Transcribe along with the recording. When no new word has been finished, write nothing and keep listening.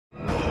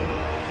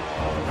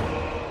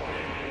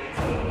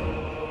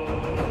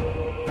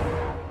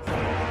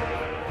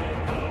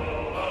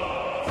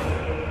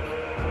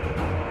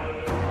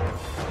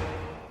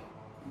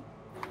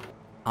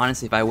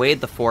Honestly, if I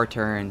waited the 4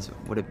 turns,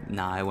 would it?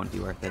 Nah, it wouldn't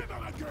be worth it.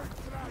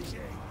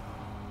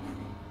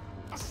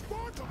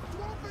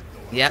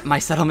 Yep, my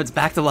settlement's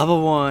back to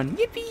level 1.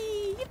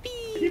 Yippee!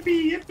 Yippee!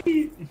 Yippee!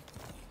 Yippee!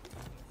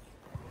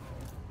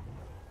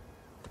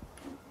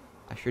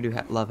 I sure do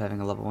love having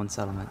a level 1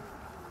 settlement.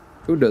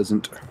 Who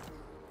doesn't?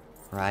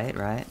 Right,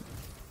 right.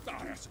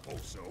 I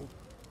suppose so.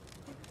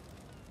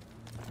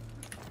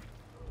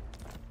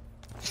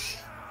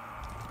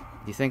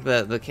 Do you think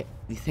do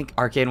you think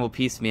Arcane will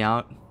piece me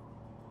out?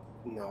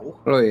 No.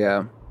 Oh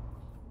yeah.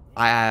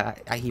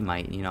 He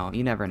might, you know.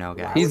 You never know,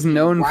 guys. He's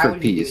known Why for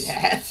would he do peace.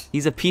 that?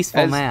 He's a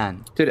peaceful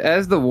man. Dude,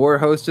 as the war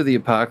host of the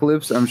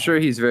apocalypse, I'm sure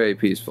he's very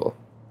peaceful.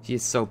 He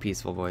is so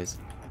peaceful, boys.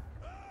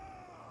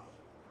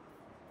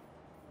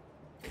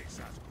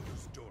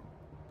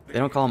 They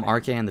don't call him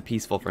Arcane the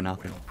Peaceful for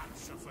nothing.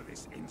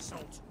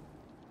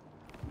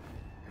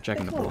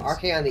 Checking the polls.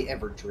 Arcane the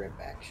Ever Drip,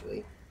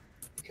 actually.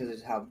 Because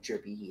of how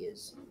drippy he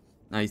is.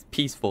 No, he's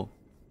peaceful.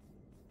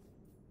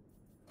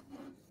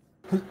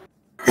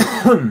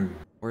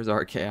 Where's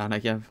Arcane, I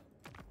give?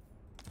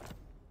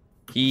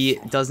 He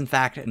does, in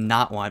fact,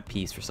 not want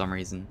peace for some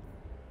reason.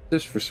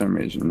 Just for some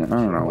reason. I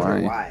don't know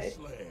why.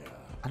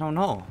 I don't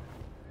know.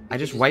 I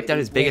just wiped out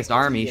his biggest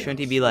army. Shouldn't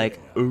he be like,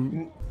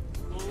 ooh?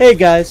 Hey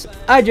guys,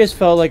 I just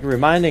felt like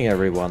reminding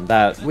everyone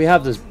that we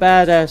have this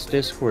badass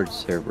Discord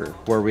server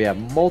where we have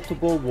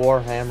multiple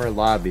Warhammer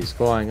lobbies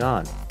going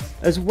on,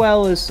 as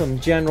well as some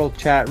general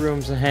chat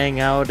rooms to hang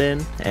out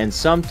in, and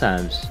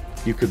sometimes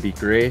you could be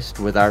graced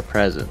with our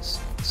presence.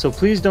 So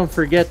please don't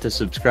forget to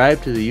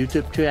subscribe to the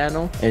YouTube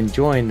channel and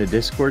join the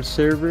Discord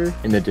server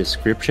in the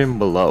description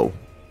below.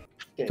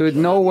 Dude,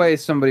 no way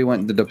somebody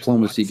went into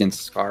diplomacy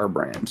against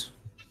Scarbrand.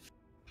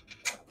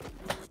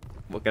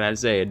 What can I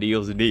say? A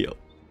deal's a deal.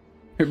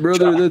 Hey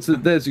brother,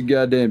 that's a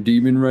goddamn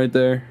demon right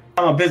there.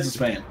 I'm a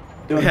businessman.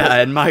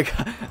 Yeah, and Mike,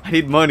 I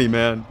need money,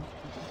 man.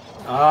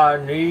 I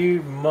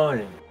need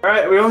money.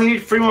 Alright, we only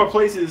need 3 more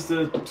places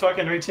to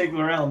fucking retake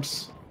the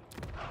realms.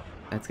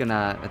 We're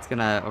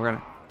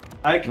gonna...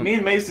 Me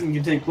and Mason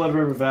can take Blood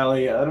River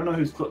Valley. I don't know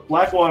who's...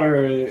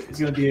 Blackwater is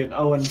going to be an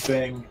Owen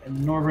thing,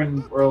 and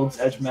Northern World's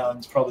Edge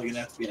Mountain's probably going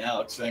to have to be an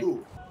Alex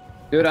thing.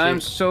 Dude,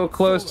 I'm so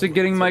close to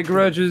getting my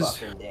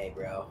grudges. Day,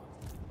 bro.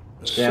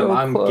 Damn, So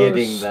I'm close.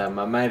 getting them.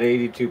 I'm at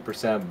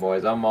 82%,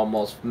 boys. I'm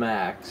almost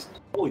maxed.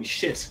 Holy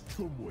shit.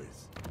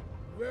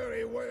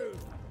 Very well.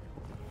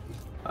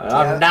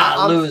 I'm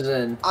not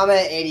losing. I'm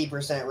at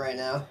 80% right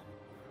now.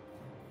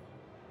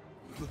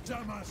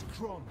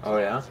 Oh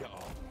yeah?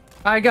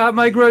 I got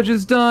my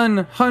grudges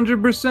done,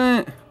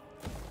 100%.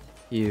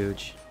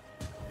 Huge.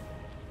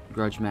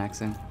 Grudge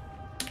maxing.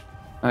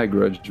 I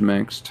grudge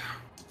maxed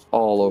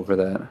all over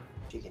that.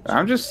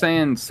 I'm just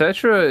saying,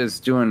 Cetra is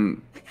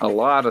doing a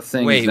lot of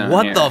things. Wait, down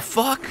what here. the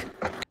fuck?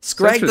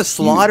 Scrag the Cetra's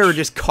Slaughter huge.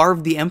 just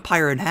carved the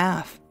Empire in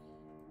half.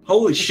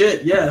 Holy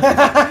shit, yeah.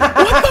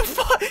 What the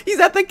fuck? He's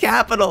at the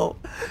capital.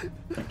 Oh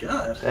my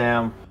god.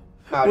 Damn.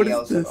 Howdy, is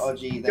Elsa. this? Oh,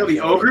 gee, Yo, the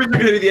ogres are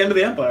going to be the end of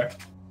the Empire.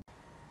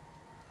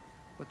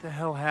 What the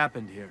hell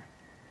happened here?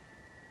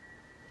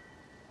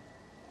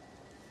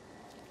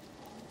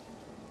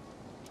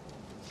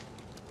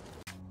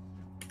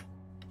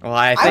 Well,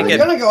 I I think was it...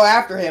 gonna go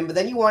after him, but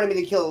then you wanted me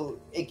to kill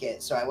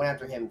Ikit, so I went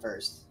after him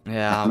first.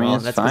 Yeah, I mean, well,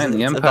 it's that's fine,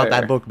 the it's about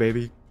that Empire. book,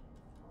 baby.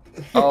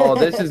 Oh,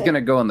 this is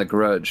gonna go in the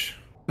grudge.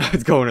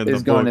 It's going in the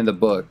It's book. going in the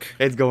book.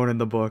 It's going in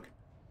the book.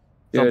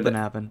 Dude, Something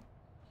happened.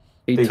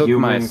 He The took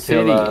my human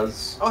city.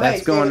 killers. Oh, That's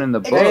hey, going Ikit- in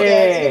the Ikit's book.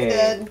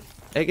 dead, Ikit's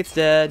dead. Ikit's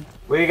dead.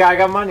 We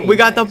got money. We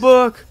got the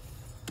book.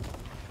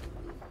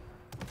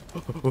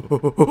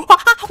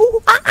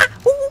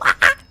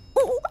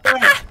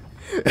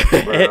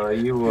 Bro,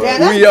 you were... Yeah,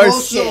 that's We are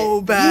bullshit.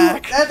 so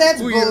back.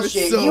 That's We are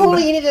bullshit. so You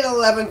only back. needed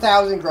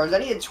 11,000 growth. I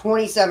needed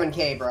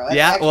 27k, bro. That's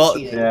Yeah, actually well-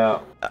 cheating. Yeah.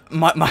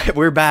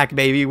 We're back,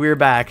 baby. We're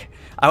back.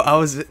 I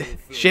was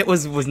shit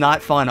was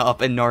not fun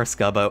up in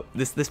Norska, but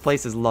this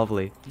place is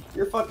lovely.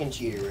 You're a fucking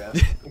cheater, bro.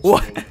 You're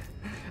What? cheating.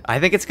 I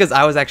think it's because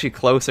I was actually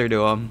closer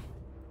to him.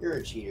 You're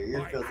a cheater.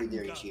 You're a filthy,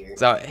 dirty cheater.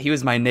 So he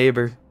was my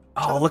neighbor.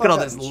 Oh, Shut the look at all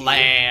fuck up, this cheater.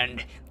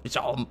 land. It's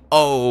all.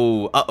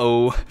 Oh,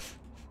 uh-oh.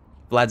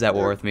 Vlad's at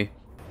war with me.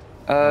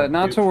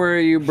 Not to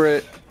worry, you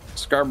Brit.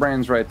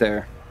 Scarbrand's right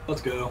there.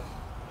 Let's go.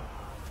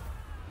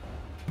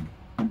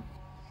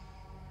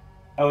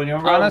 Oh, and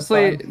you're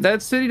Honestly,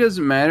 that city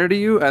doesn't matter to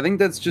you. I think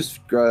that's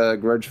just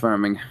grudge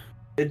farming.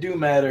 it do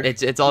matter.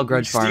 It's all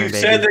grudge farming, You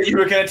baby. said that you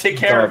were going to take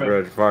care of it.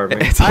 Grudge farming.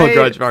 It's all I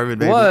grudge farming,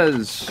 baby.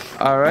 was.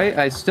 Alright,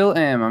 I still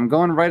am. I'm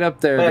going right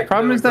up there. The Heck,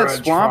 problem the is that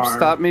grudge swamp farm.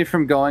 stopped me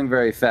from going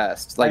very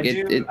fast. Like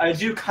I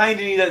do kind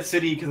of need that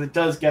city because it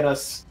does get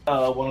us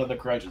one of the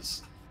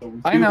grudges. So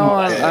we I do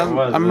know. need that. I'm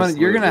What does gonna. this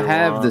You're gonna loser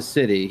have want? the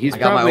city. He's I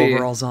got probably. my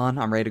overalls on.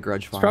 I'm ready to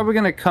grudge He's farm. probably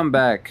gonna come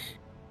back.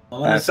 I'm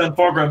going to send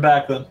Forgrim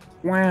back then.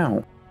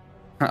 Wow.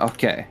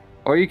 Okay.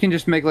 Or you can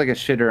just make like a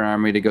shitter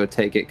army to go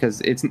take it, because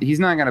he's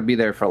not gonna be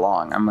there for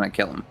long. I'm gonna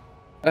kill him.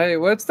 Hey,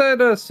 what's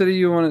that city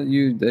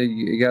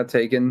you got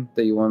taken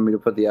that you wanted me to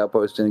put the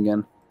outpost in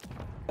again?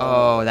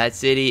 Oh, that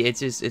city.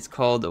 It's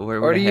called Or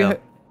where do the you? hell?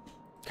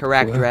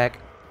 Correct, What? Drek.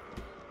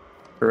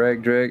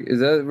 Correct, Drake. Is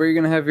that where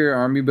you're gonna have your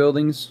army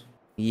buildings?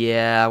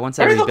 Yeah, once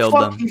I Where the rebuild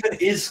fuck them. even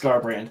is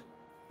Scarbrand?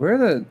 Where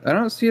the? I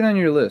don't see it on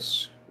your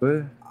list.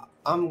 What?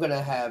 I'm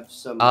gonna have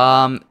some.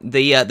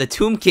 The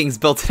Tomb Kings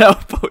built an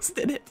outpost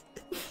in it.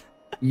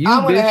 You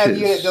I'm gonna have bitches.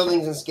 unit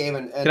buildings in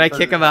Skaven. Can I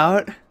kick them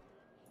out?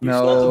 You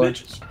sons of No.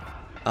 bitches.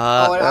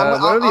 Oh, and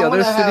I'm- What are the I'm other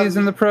gonna cities have-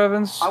 in the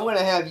province? I'm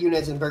gonna have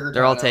units in Burger Town.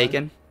 they're all Owen.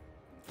 taken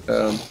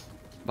Um,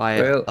 by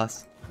Well-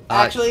 us.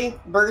 Actually,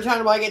 Burger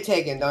Town might get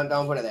taken. Don't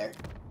put it there.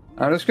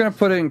 I'm just gonna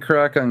put it in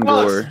Kraken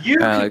Alex, Gore. you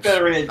Alex.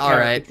 confederated. All right,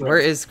 character. where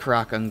is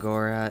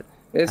Krakengor at?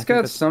 It's I think got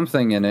that's-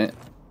 something in it.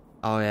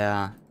 Oh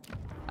yeah,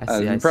 I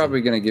see. I I'm see.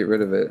 probably gonna get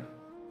rid of it.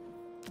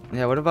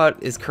 Yeah, what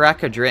about, is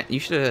Karakadrin? You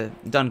should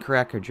have done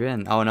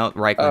Karakadrin. Oh no,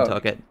 Reichland Oh.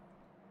 took it.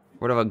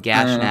 What about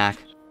Gashnak?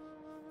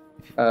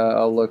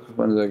 I'll look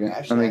 1 second.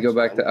 Let me go Gashnak's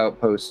back to fine.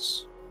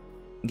 outposts.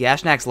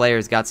 Gashnak's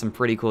layer's got some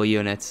pretty cool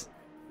units.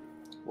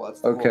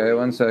 What's the Okay, whole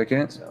 1 reason?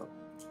 second.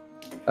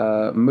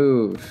 So,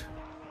 Move.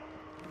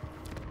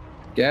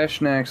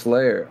 Gashnak's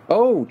lair.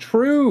 Oh,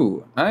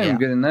 true. I am Yeah.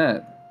 good in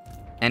that.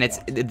 And it's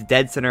the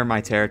dead center of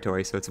my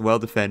territory, so it's well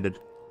defended.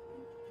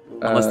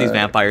 Unless these Uh,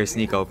 vampires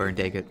sneak over and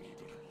take it.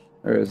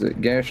 Or is it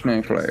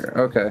Gashnak lair?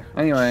 Okay.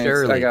 Anyway,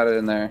 Surely. I got it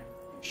in there.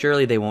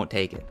 Surely they won't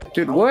take it.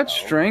 Dude, what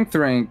strength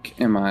rank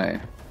am I?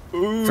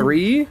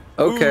 3?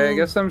 Okay, I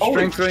guess I'm Holy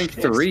strength rank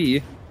shit.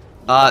 3.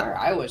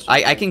 I was.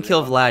 I can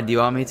kill Vlad. Do you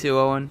want me to,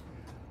 Owen?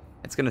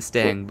 It's gonna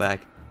sting, but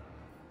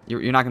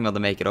you're not gonna be able to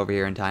make it over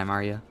here in time,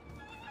 are you?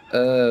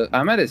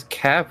 I'm at his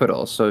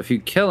capital, so if you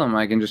kill him,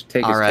 I can just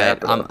take All his right,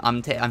 capital.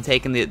 I'm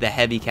taking the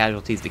heavy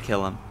casualties to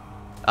kill him.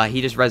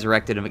 He just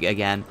resurrected him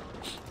again.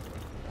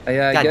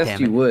 Yeah, I God guess damn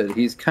you it. would.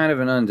 He's kind of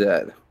an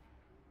undead.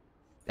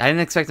 I didn't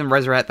expect him to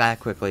resurrect that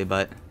quickly,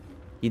 but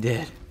he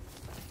did.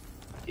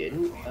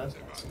 Didn't? That's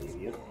nice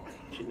of you.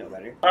 Should know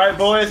better. All right,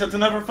 boys, that's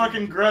another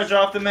fucking grudge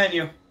off the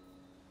menu.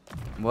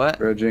 What?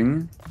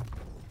 Grudging.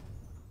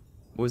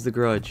 What was the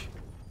grudge?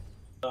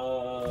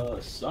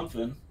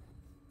 Something.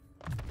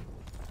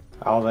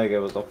 I don't think it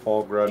was a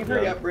full grudge. Can you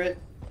hurry up, Britt?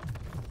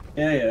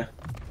 Yeah.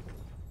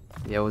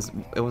 Yeah, it was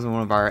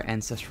one of our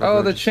ancestral. Oh,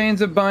 the grudges.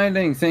 chains of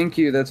binding. Thank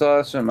you. That's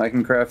awesome. I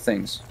can craft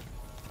things.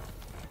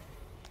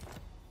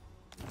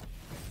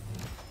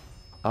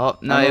 Oh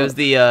no, it was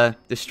the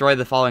destroy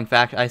the following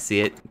fact. I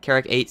see it.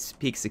 Carrick 8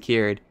 peak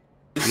secured.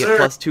 We get Sir.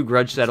 +2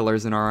 grudge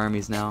settlers in our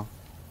armies now.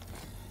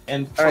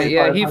 And All right,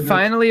 yeah, he 2,500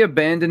 finally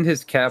abandoned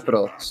his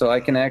capital, so I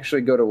can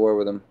actually go to war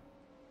with him.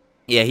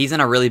 Yeah, he's in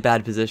a really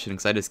bad position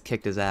because I just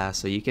kicked his ass.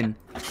 So you can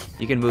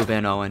move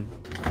in, Owen.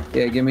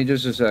 Yeah, give me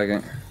just a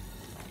second.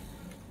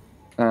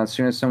 As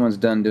soon as someone's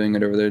done doing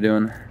whatever they're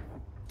doing.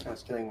 I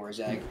was killing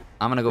Warzag.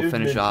 I'm gonna go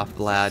finish off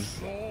Vlad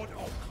Sword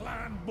of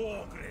Clan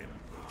Borgrim.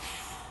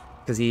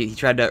 because he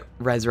tried to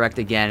resurrect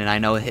again, and I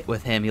know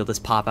with him he'll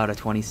just pop out a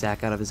 20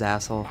 stack out of his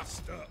asshole.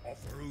 Master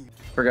of Rude.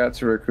 Forgot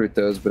to recruit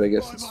those, but I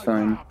guess it's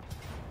fine.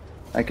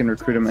 I can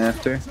recruit them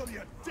after. Till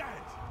you're dead.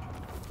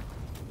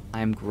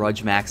 I am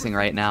grudge maxing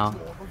right now.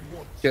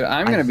 Dude,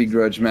 I'm gonna be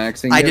grudge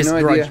maxing. I You have just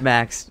no grudge idea.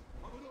 maxed.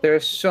 There are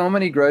so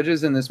many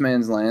grudges in this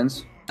man's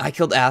lands. I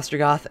killed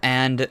Astrogoth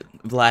and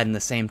Vlad in the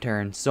same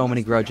turn. So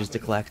many grudges to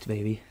collect,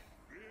 baby.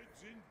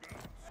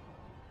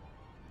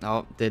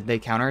 Oh, did they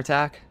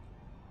counterattack?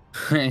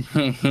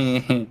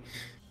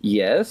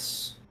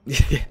 Yes,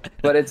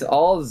 but it's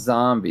all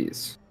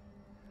zombies.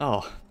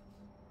 Oh.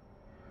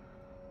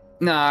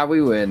 Nah,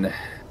 we win.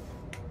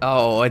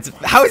 Oh, it's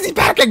how is he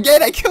back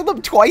again? I killed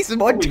him twice in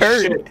one Holy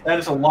turn. shit, that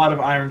is a lot of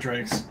Iron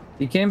Drakes.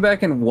 He came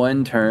back in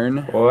 1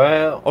 turn.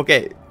 Well,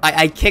 Okay,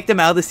 I kicked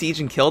him out of the siege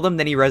and killed him.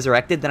 Then he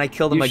resurrected. Then I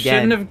killed him You again.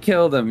 shouldn't have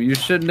killed him. You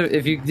shouldn't have.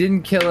 If you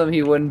didn't kill him,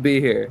 he wouldn't be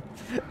here.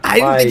 I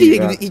didn't Why think you he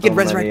got could so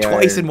resurrect many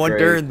twice Iron in one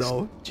turn, Drakes?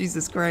 though.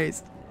 Jesus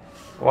Christ.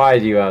 why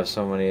do you have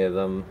so many of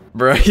them?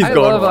 Bro, he's I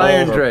going love full.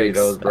 Iron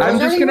torpedoes, Drakes. bro. I'm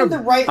Those just aren't even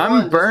gonna. the right I'm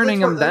ones. burning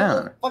Those are them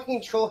down. the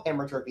fucking troll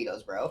hammer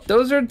torpedoes, bro.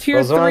 Those are tier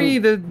Those 3.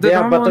 ones- The yeah,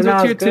 normal but ones they're are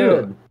not tier as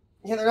good. 2.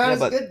 Yeah, they're not Yeah, as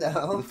but good The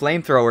though.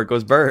 flamethrower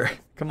goes burr.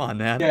 Come on,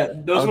 man. Yeah,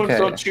 those ones Okay.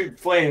 don't shoot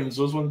flames.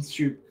 Those ones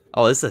shoot.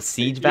 Oh, this is a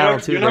siege You're battle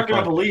not, too. You're They're not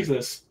gonna fun. believe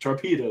this.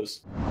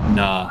 Torpedoes.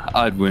 Nah,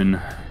 I'd win.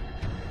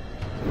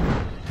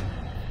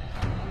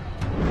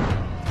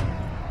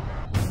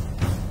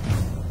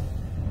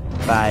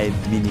 Five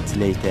minutes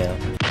later.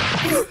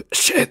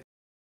 Shit.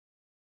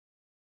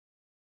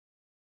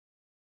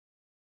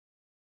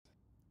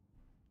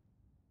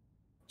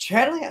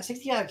 Chad only got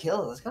 65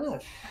 kills. That's kind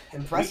of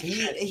impressive. Weak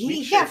shit. He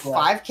Weak got shit,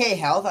 5k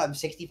health out of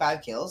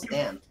 65 kills.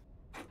 Damn.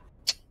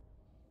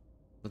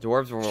 The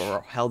dwarves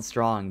were held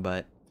strong,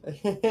 but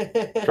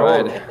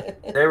Tried.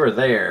 They were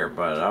there,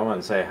 but I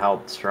wouldn't say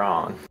held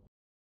strong.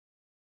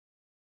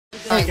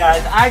 Hey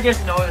guys, I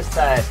just noticed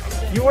that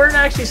you weren't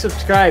actually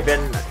subscribed,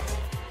 and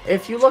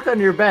if you look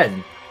under your bed,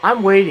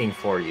 I'm waiting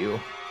for you.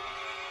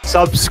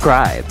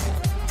 Subscribe.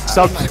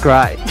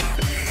 Subscribe.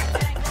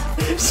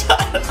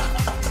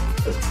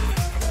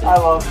 I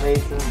love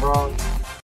Mason, bro.